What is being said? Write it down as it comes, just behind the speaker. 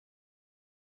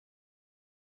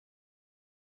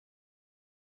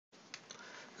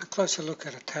closer look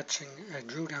at attaching a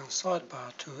drill down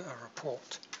sidebar to a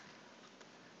report.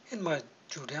 In my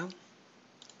drill down,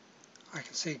 I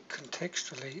can see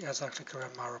contextually as I click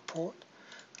around my report,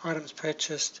 items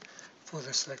purchased for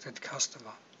the selected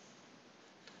customer.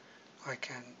 I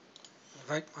can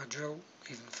invoke my drill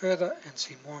even further and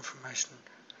see more information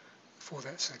for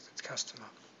that selected customer.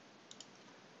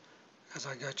 As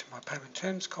I go to my payment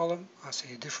terms column, I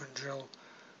see a different drill,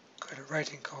 credit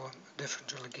rating column, a different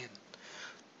drill again.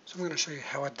 So I'm going to show you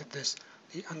how I did this,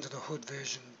 the under the hood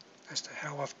version, as to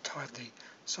how I've tied the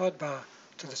sidebar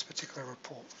to this particular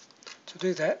report. To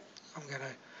do that, I'm going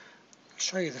to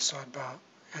show you the sidebar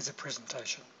as a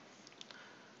presentation.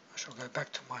 I shall go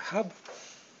back to my hub.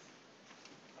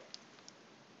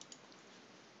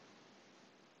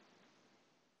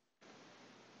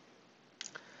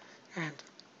 And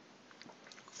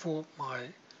for my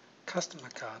customer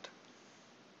card,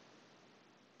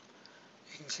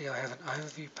 you can see I have an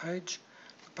overview page.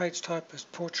 The page type is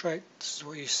portrait. This is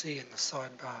what you see in the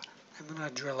sidebar. And when I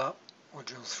drill up or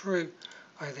drill through,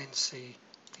 I then see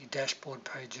the dashboard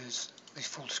pages, the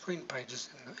full screen pages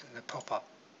in the pop-up.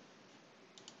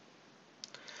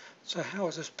 So how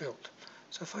is this built?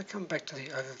 So if I come back to the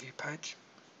overview page,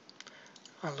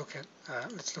 I look at,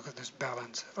 let's look at this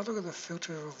balance. If I look at the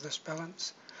filter of this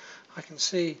balance, I can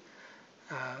see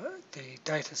the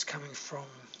data is coming from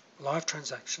live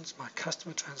transactions, my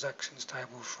customer transactions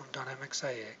table from Dynamics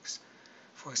AX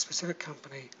for a specific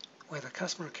company where the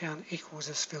customer account equals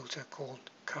this filter called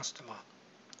customer.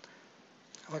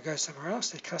 If I go somewhere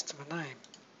else, the customer name,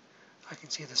 I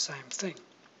can see the same thing.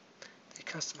 The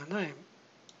customer name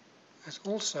is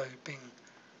also being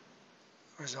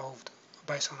resolved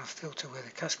based on a filter where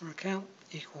the customer account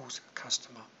equals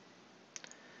customer.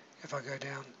 If I go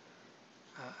down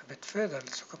a bit further,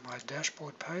 let's look at my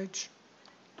dashboard page,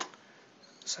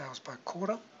 sales by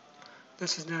quarter.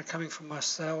 This is now coming from my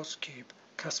sales cube,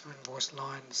 customer invoice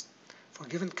lines for a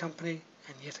given company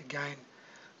and yet again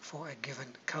for a given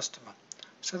customer.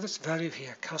 So this value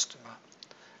here, customer,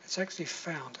 it's actually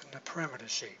found in the parameter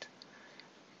sheet.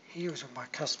 Here is where my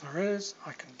customer is.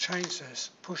 I can change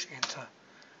this, push enter,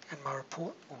 and my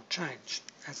report will change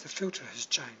as the filter has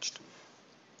changed.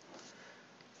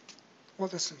 What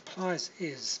this implies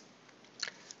is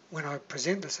when I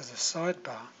present this as a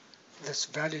sidebar, this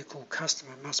value called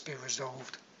customer must be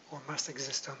resolved or must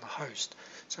exist on the host.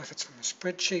 So if it's from a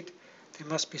spreadsheet, there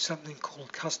must be something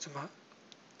called customer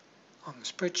on the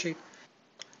spreadsheet.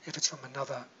 If it's from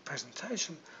another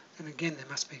presentation, then again there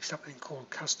must be something called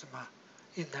customer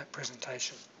in that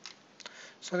presentation.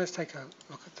 So let's take a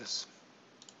look at this.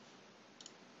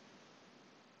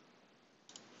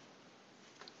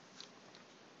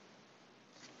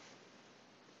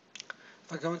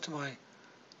 If I go into my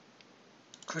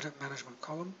credit management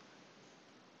column,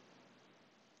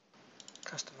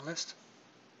 customer list,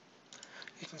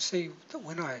 you can see that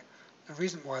the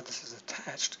reason why this is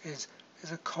attached is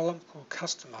there's a column called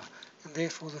customer, and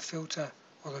therefore the filter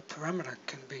or the parameter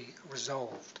can be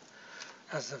resolved.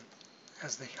 As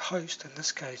the host, in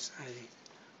this case a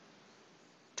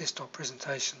desktop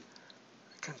presentation,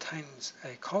 contains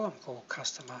a column called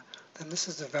customer, then this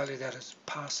is the value that is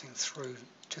passing through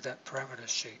to that parameter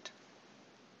sheet.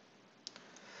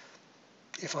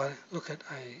 If I look at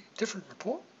a different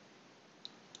report,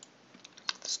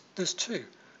 this too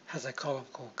has a column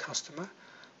called customer.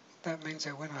 That means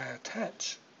that when I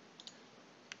attach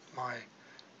my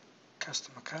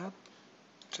customer card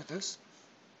to this,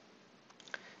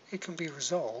 it can be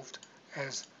resolved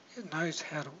as it knows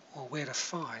how to or where to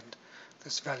find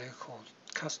this value called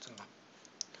customer.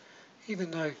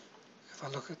 Even though if I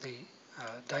look at the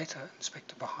data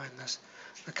inspector behind this,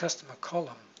 the customer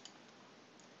column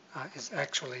is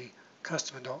actually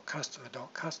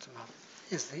customer.customer.customer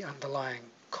is the underlying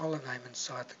column name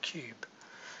inside the cube.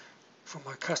 For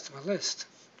my customer list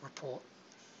report,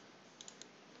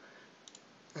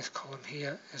 this column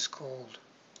here is called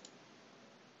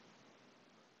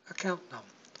account num.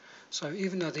 So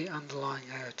even though the underlying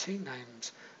AOT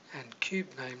names and cube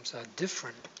names are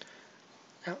different,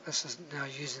 Atlas is now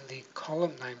using the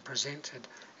column name presented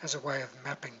as a way of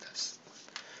mapping this.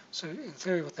 So in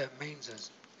theory what that means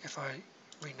is if I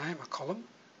rename a column,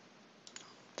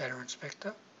 data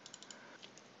inspector,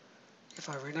 if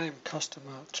I rename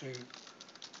customer to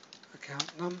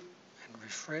account num and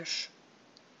refresh,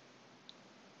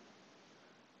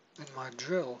 then my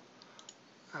drill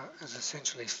is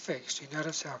essentially fixed. You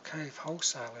notice how Cave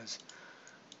Wholesale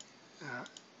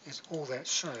is all that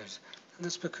shows. And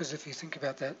that's because if you think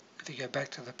about that, if you go back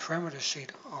to the parameter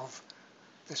sheet of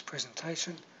this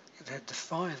presentation, it had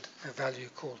defined a value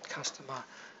called customer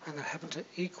and it happened to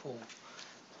equal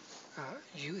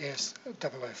US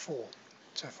 004.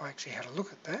 So if I actually had a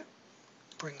look at that,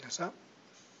 bring this up,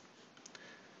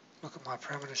 look at my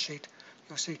parameter sheet,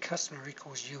 you'll see customer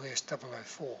equals US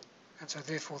 004. And so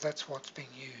therefore that's what's being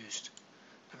used,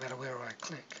 no matter where I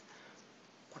click.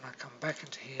 When I come back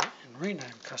into here and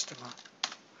rename customer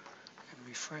and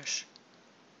refresh,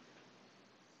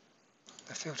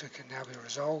 the filter can now be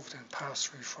resolved and pass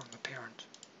through from the parent.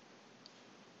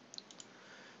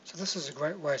 So this is a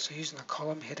great way, so using the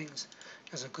column headings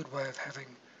is a good way of having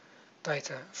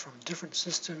data from different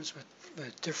systems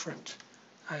with different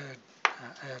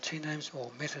AOT names or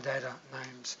metadata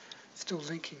names, still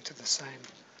linking to the same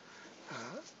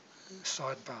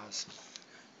sidebars.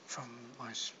 From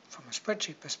a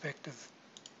spreadsheet perspective,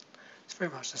 it's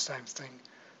very much the same thing.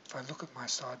 If I look at my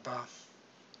sidebar,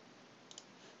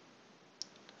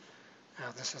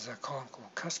 now this is a column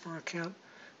called customer account,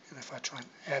 and if I try and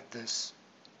add this,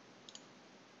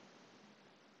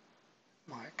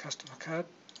 my customer card,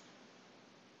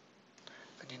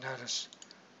 then you notice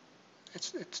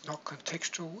it's not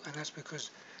contextual, and that's because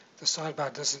the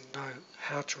sidebar doesn't know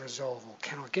how to resolve or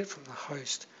cannot get from the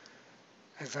host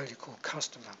a value called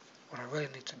customer. What I really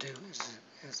need to do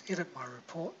is edit my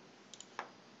report,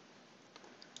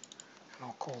 and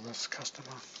I'll call this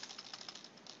customer,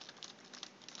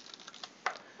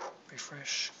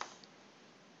 refresh,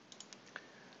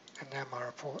 and now my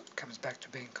report comes back to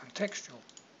being contextual.